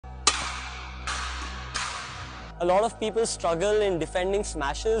A lot of people struggle in defending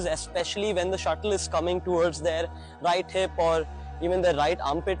smashes, especially when the shuttle is coming towards their right hip or even their right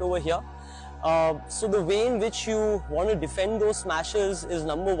armpit over here. So the way in which you want to defend those smashes is,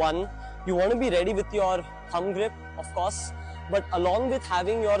 number one, you want to be ready with your thumb grip, of course, but along with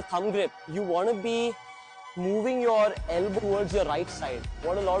having your thumb grip, you want to be moving your elbow towards your right side.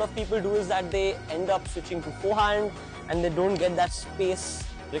 What a lot of people do is that they end up switching to forehand and they don't get that space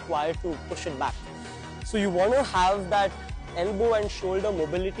required to push it back. So you want to have that elbow and shoulder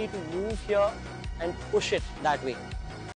mobility to move here and push it that way.